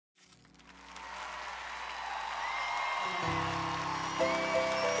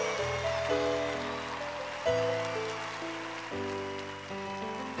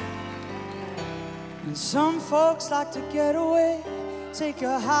Some folks like to get away, take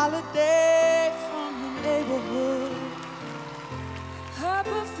a holiday from the neighborhood. Hop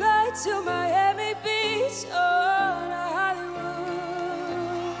a flight to Miami Beach or to Hollywood.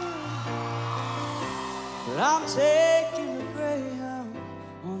 But I'm taking a Greyhound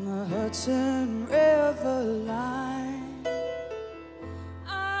on the Hudson River line.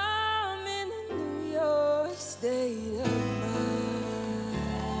 I'm in a New York state of mind.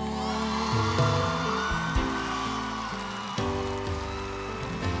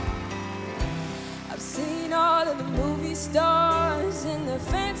 I've seen all of the movie stars in their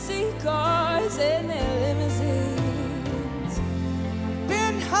fancy cars and their limousines.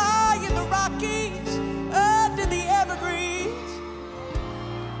 Been high in the Rockies, under the evergreens.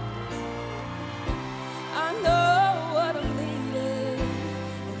 I know what I'm needing,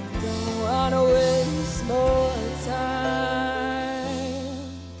 and I don't wanna waste more time.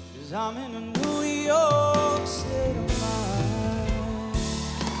 'Cause I'm in a New York state of mind.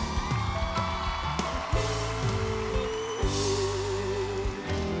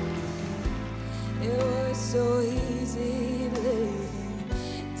 It was so easy living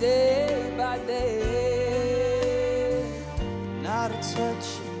day by day. Not a touch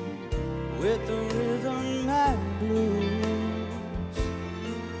with the rhythm and blues.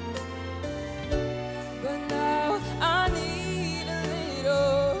 But now I need a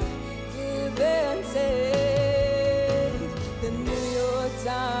little give and take. The New York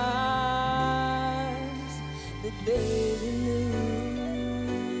Times, the Daily News.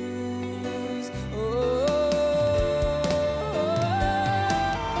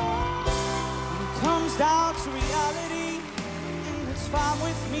 When it comes down to reality, and it's fine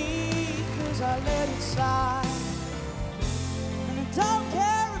with me, 'cause I let it slide. And I don't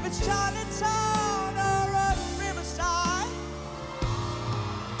care if it's Chinatown or a Riverside.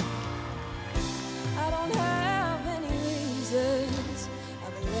 I don't have any reasons,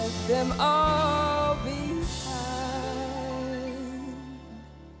 I've left them all behind.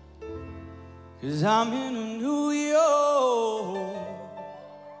 'Cause I'm in a New York